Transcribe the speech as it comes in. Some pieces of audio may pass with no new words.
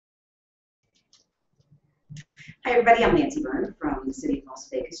Hi everybody, I'm Nancy Byrne from the City of Las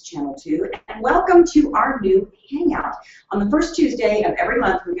Vegas, Channel 2, and welcome to our new Hangout. On the first Tuesday of every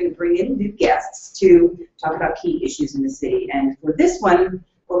month, we're going to bring in new guests to talk about key issues in the city. And for this one,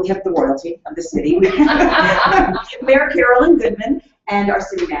 well, we have the royalty of the city. Mayor Carolyn Goodman and our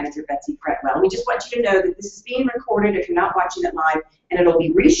city manager, Betsy Fretwell. We just want you to know that this is being recorded if you're not watching it live, and it'll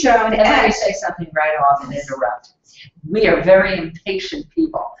be reshown. And let me say something right off and interrupt. We are very impatient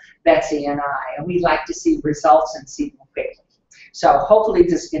people, Betsy and I, and we like to see results and see them quickly. So hopefully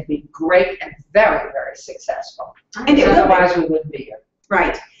this can be great and very, very successful. And otherwise we wouldn't be here.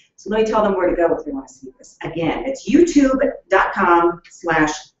 Right. So let me tell them where to go if they want to see this. Again, it's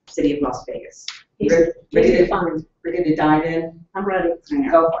youtube.com/City of Las Vegas. Ready to dive in? I'm ready.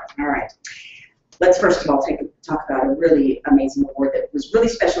 Go for it. All right. Let's first of all talk about a really amazing award that was really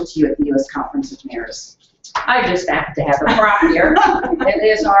special to you at the U.S. Conference of Mayors. I just happen to have a prop here. It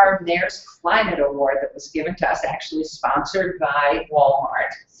is our Mayor's Climate Award that was given to us, actually sponsored by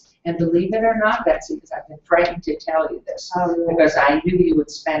Walmart. And believe it or not, Betsy, because I've been frightened to tell you this, because I knew you would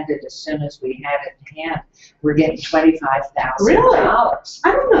spend it as soon as we had it in hand. We're getting $25,000. Really? I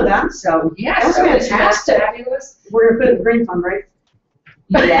didn't know that. So, yes, that was fantastic. Fabulous. We're going to put it in the green fund, right?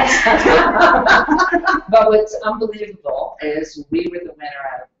 Yes. But what's unbelievable is we were the winner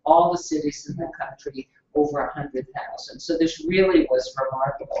out of all the cities in the country, over 100,000. So this really was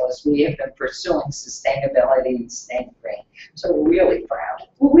remarkable as we have been pursuing sustainability and staying green. So we're really proud.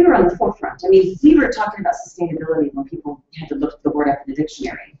 Well, we were on the forefront. I mean, we were talking about sustainability when people had to look the word up in the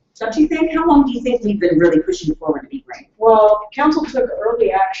dictionary. Don't you think? How long do you think we've been really pushing forward to be green? Well, Council took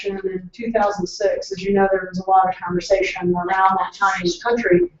early action in 2006. As you know, there was a lot of conversation around that time in the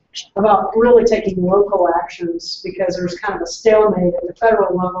country about really taking local actions because there was kind of a stalemate at the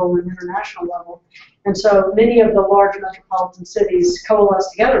federal level and international level. And so many of the large metropolitan cities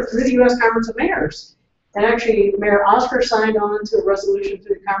coalesced together through the U.S. Conference of Mayors. And actually, Mayor Oscar signed on to a resolution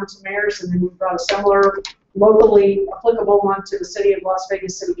through the Conference of Mayors, and then we brought a similar locally applicable one to the City of Las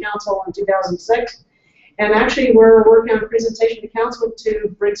Vegas City Council in 2006. And actually, we're working on a presentation to Council to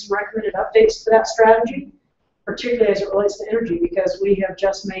bring some recommended updates to that strategy, particularly as it relates to energy, because we have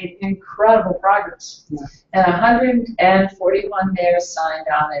just made incredible progress. Yeah. And 141 mayors signed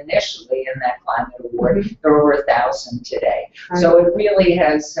on initially in that climate award. There are over 1,000 today. So it really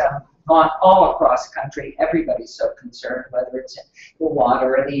has gone all across the country. Everybody's so concerned, whether it's the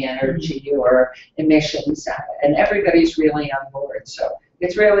water or the energy or emissions, and everybody's really on board. So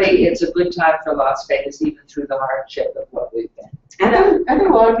it's a good time for Las Vegas, even through the hardship of what we've been. I think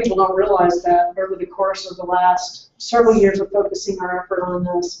a lot of people don't realize that over the course of the last several years of focusing our effort on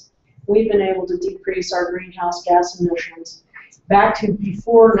this, we've been able to decrease our greenhouse gas emissions back to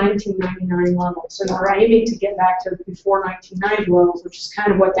before 1999 levels. And we're aiming to get back to before 1990 levels, which is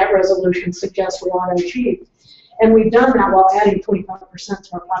kind of what that resolution suggests we ought to achieve. And we've done that while adding 25%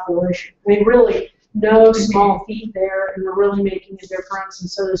 to our population. I mean, really, no small feat there, and we're really making a difference, and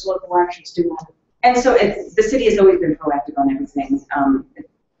so those local actions do matter. And so the city has always been proactive on everything.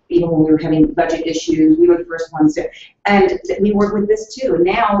 Even when we were having budget issues, we were the first ones to, and we work with this too. And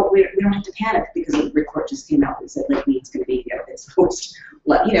now we don't have to panic because the report just came out and said Lake Mead's going to be exposed.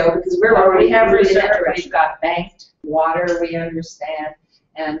 Because we're already we have reserve. We've got banked water. We understand.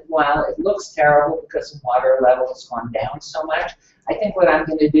 And while it looks terrible because the water level has gone down so much, I think what I'm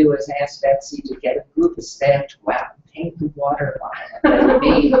going to do is ask Betsy to get a group of staff to go out and paint the water line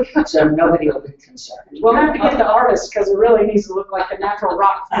so nobody will be concerned. We'll have to get the artists because it really needs to look like a natural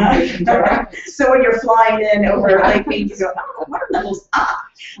rock formation. So when you're flying in over Lake Mead, you go, oh, water level's up.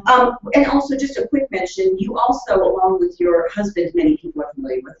 And also, just a quick mention, you also, along with your husband, many people are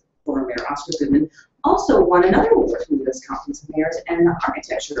familiar with, former Mayor Oscar Goodman, also won another award from the U.S. Conference of Mayors and the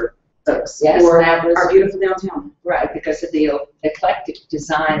architecture folks for our beautiful downtown. Right, because of the eclectic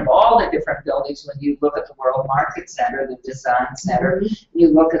design of all the different buildings. When you look at the World Market Center, the Design Center, you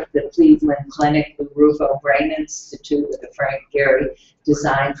look at the Cleveland Clinic, the Ruth O'Brien Institute with the Frank Gehry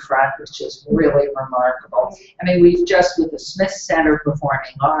design front, which is really remarkable. I mean, we've just, with the Smith Center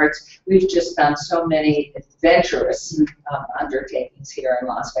Performing Arts, we've just done so many adventurous undertakings here in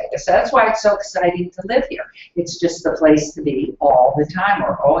Las Vegas. So that's why it's so exciting to live here. It's just the place to be all the time.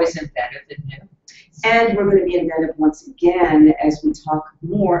 We're always inventive and new. And we're going to be inventive once again as we talk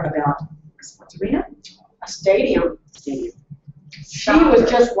more about a sports arena. A stadium. She was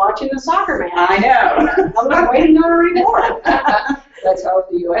just watching the soccer match. I know. I was waiting on a report. Let's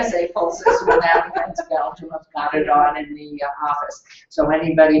hope the USA pulls this one out against Belgium. I've got it on in the office. So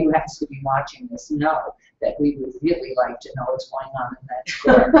anybody who has to be watching this, know that we would really like to know what's going on in that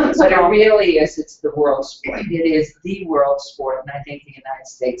sport. But it really is, it's the world sport. It is the world sport, and I think the United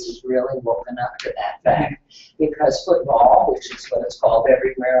States has really woken up to that fact, because football, which is what it's called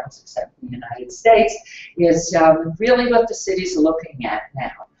everywhere else except in the United States, is really what the city's looking at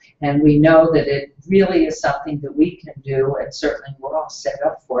now. And we know that it really is something that we can do, and certainly we're all set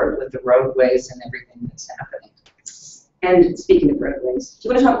up for it with the roadways and everything that's happening. And speaking of roadways, do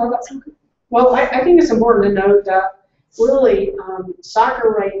you want to talk more about soccer? Well, I think it's important to note that really soccer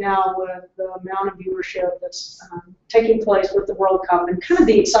right now, with the amount of viewership that's taking place with the World Cup and kind of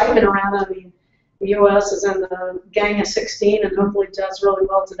the excitement around it. I mean, the U.S. is in the gang of 16 and hopefully does really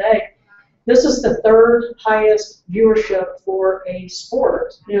well today. This is the third highest viewership for a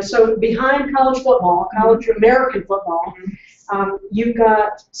sport. You know, so behind college football, college American football, you've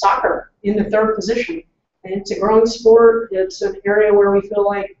got soccer in the third position. And it's a growing sport. It's an area where we feel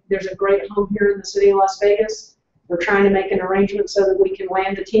like there's a great home here in the city of Las Vegas. We're trying to make an arrangement so that we can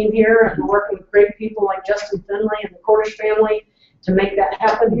land a team here, and working with great people like Justin Finley and the Cordish family to make that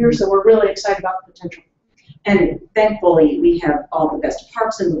happen here. So we're really excited about the potential. And thankfully, we have all the best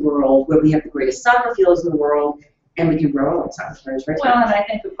parks in the world, where we have the greatest soccer fields in the world, and we can grow our soccer players, right? Well, and I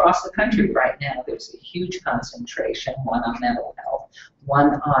think across the country right now, there's a huge concentration, one on mental health,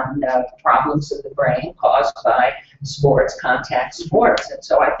 one on problems of the brain caused by sports, contact sports. And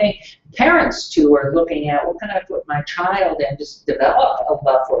so I think parents, too, are looking at, what can I put my child in to develop a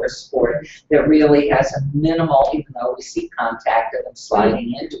love for a sport that really has a minimal, even though we see contact of them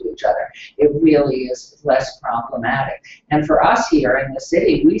sliding into each other, it really is less problematic. And for us here in the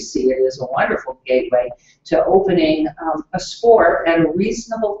city, we see it as a wonderful gateway to opening a sport at a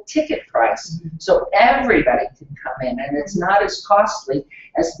reasonable ticket price, so everybody can come in, and it's not as costly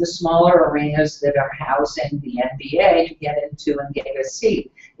as the smaller arenas that are housing the NBA to get into and get a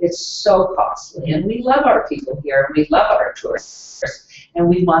seat. It's so costly, and we love our people here, and we love our tourists, and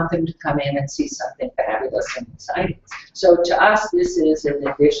we want them to come in and see something fabulous and exciting. So to us, this is, in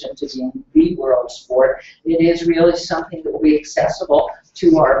addition to being the world sport, it is really something that will be accessible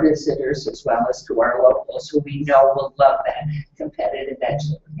to our visitors as well as to our locals, who we know will love that competitive edge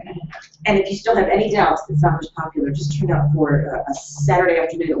that we're going to have. And if you still have any doubts that soccer is popular, just turn out for a Saturday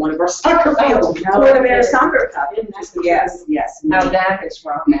afternoon at one of our soccer fields for the Mayor Soccer Cup. Yes, yes. Now that is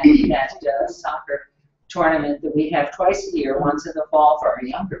from that soccer tournament that we have twice a year, once in the fall for our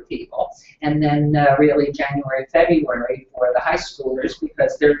younger people, and then really January, February for the high schoolers,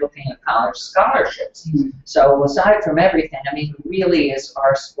 because they're looking at college scholarships. Mm-hmm. So aside from everything, I mean, it really is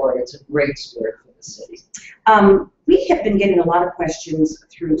our sport. It's a great sport for the city. We have been getting a lot of questions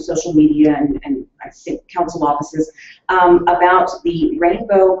through social media and I think council offices about the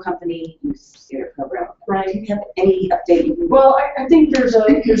Rainbow Company Youth Theater Program. Right. Do you have any update? Well, I think there's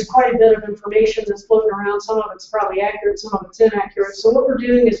quite a bit of information that's floating around. Some of it's probably accurate, some of it's inaccurate. So what we're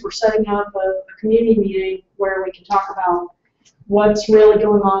doing is we're setting up a community meeting where we can talk about what's really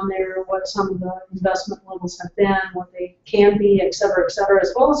going on there, what some of the investment levels have been, what they can be, et cetera,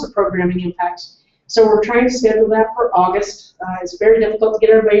 as well as the programming impacts. So we're trying to schedule that for August. It's very difficult to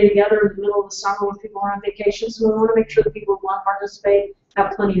get everybody together in the middle of the summer when people are on vacation, so we want to make sure that people who want to participate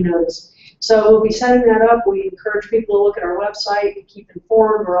have plenty of notice. So we'll be setting that up. We encourage people to look at our website and keep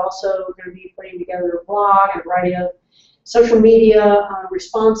informed. We're also going to be putting together a blog and writing up social media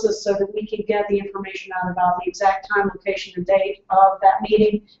responses so that we can get the information out about the exact time, location, and date of that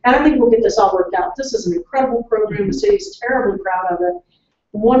meeting. And I think we'll get this all worked out. This is an incredible program. The city is terribly proud of it.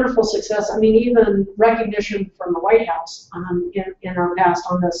 Wonderful success. I mean, even recognition from the White House in our past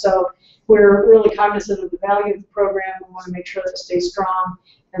on this. So we're really cognizant of the value of the program. We want to make sure that it stays strong.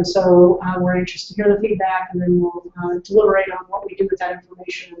 And so we're anxious to hear the feedback, and then we'll deliberate on what we do with that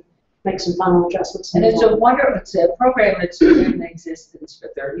information and make some final adjustments. And it's a program that's been in existence for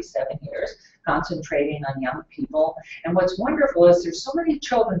 37 years, concentrating on young people. And what's wonderful is there's so many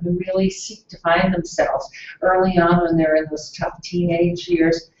children who really seek to find themselves early on when they're in those tough teenage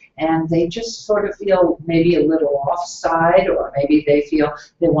years, and they just sort of feel maybe a little offside, or maybe they feel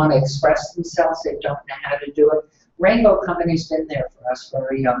they want to express themselves, they don't know how to do it. Rainbow Company's been there for us, for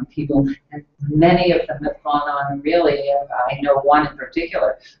our young people, and many of them have gone on, really, I know one in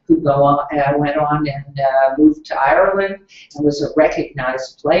particular who went on and moved to Ireland and was a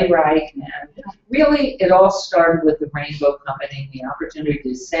recognized playwright. And really, it all started with the Rainbow Company, the opportunity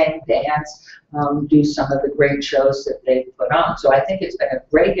to sing, dance, do some of the great shows that they've put on. So I think it's been a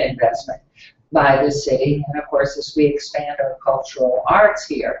great investment by the city, and of course as we expand our cultural arts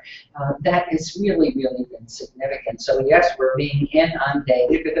here, that has really, really been significant. So yes, we're being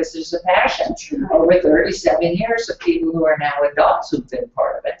inundated because there's a passion over 37 years of people who are now adults who've been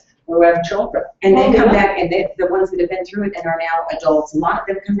part of it, who have children. And they come back, and the ones that have been through it and are now adults, a lot of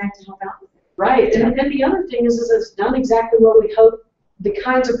them come back to help out with it. Right, and the other thing is it's done exactly what we hope the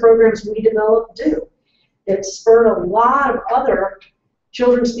kinds of programs we develop do. It's spurred a lot of other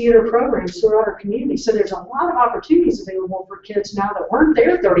children's theater programs throughout our community. So there's a lot of opportunities available for kids now that weren't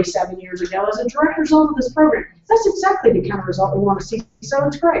there 37 years ago as a direct result of this program. That's exactly the kind of result we want to see. So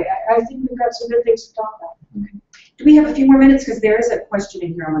it's great. I think we've got some good things to talk about. Okay. Do we have a few more minutes? Because there is a question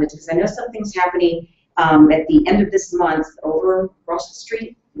in here I wanted to, because I know something's happening at the end of this month over across the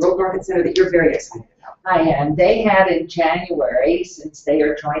street, World Market Center, that you're very excited about. I am. They had in January, since they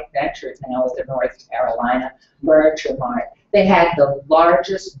are joint ventures now with the North Carolina Furniture Mart, they had the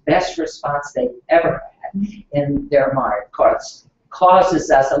largest, best response they've ever had in their mart. Causes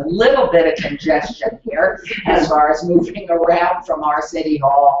us a little bit of congestion here as far as moving around from our city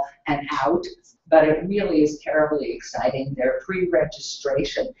hall and out, but it really is terribly exciting. Their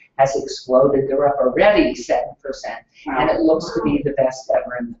pre-registration has exploded. They're up already 7%, and it looks to be the best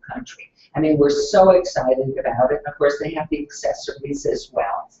ever in the country. I mean, we're so excited about it. And of course, they have the accessories as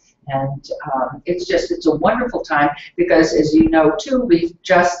well. And it's a wonderful time because, as you know, too, we've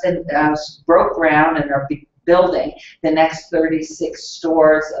just broke ground and are building the next 36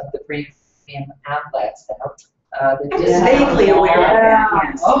 stores of the premium outlets. I'm vaguely aware of that,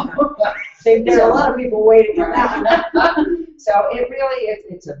 yes. Oh. There's a lot of people waiting for that. So it really is,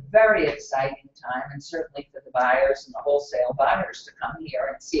 it's a very exciting time, and certainly for the buyers and the wholesale buyers to come here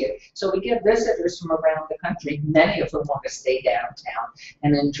and see it. So we get visitors from around the country. Many of them want to stay downtown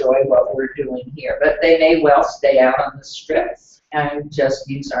and enjoy what we're doing here, but they may well stay out on the strip and just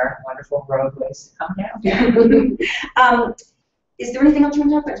use our wonderful roadways to come down. Is there anything else you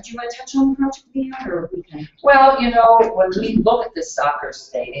want to talk about? Did you want to touch on Project Neon, or we can? Well, you know, when we look at the soccer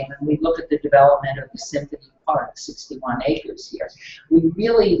stadium and we look at the development of the Symphony Park, 61 acres here, we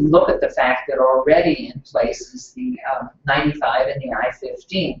really look at the fact that already in place is the 95 and the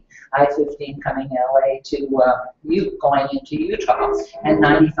I-15. I-15 coming LA to going into Utah, and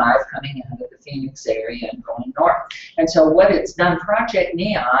 95 coming out of the Phoenix area and going north. And so what it's done, Project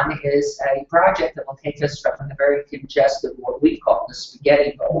Neon, is a project that will take us from the very congested, what we call the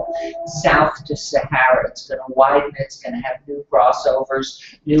spaghetti bowl, south to Sahara. It's going to widen, it's going to have new crossovers,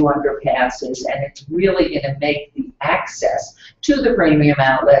 new underpasses, and it's really going to make the access to the premium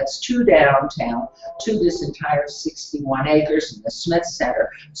outlets, to downtown, to this entire 61 acres in the Smith Center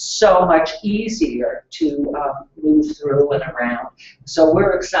so much easier to move through and around. So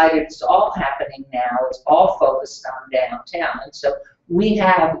we're excited. It's all happening now. It's all focused on downtown. And so we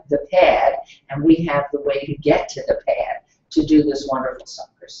have the pad, and we have the way to get to the pad to do this wonderful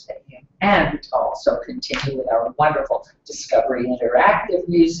soccer stadium, and also continue with our wonderful Discovery Interactive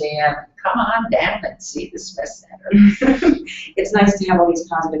Museum. Come on down and see the Smith Center. It's nice to have all these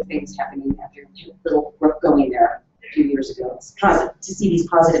positive things happening after a little work going there a few years ago. It's positive to see these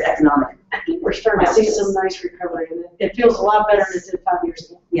positive economic. We're starting to see some nice recovery, and it feels a lot better than it did 5 years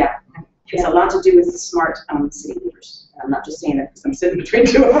ago. Yeah, it's a lot to do with smart city leaders. I'm not just saying that because I'm sitting between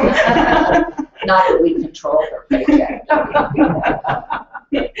two of them. Not that we control their paycheck.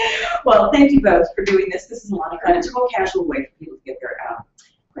 Well, thank you both for doing this. This is a lot of fun. It's a real casual way for people to get their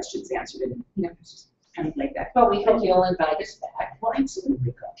questions answered, and it's just kind of like that. But we hope you'll invite us back. Well,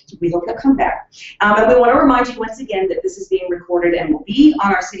 absolutely. We hope they'll come back. And we want to remind you once again that this is being recorded and will be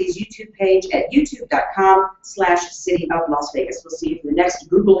on our city's YouTube page at youtube.com/City of Las Vegas. We'll see you for the next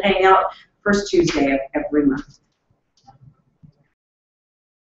Google Hangout, first Tuesday of every month.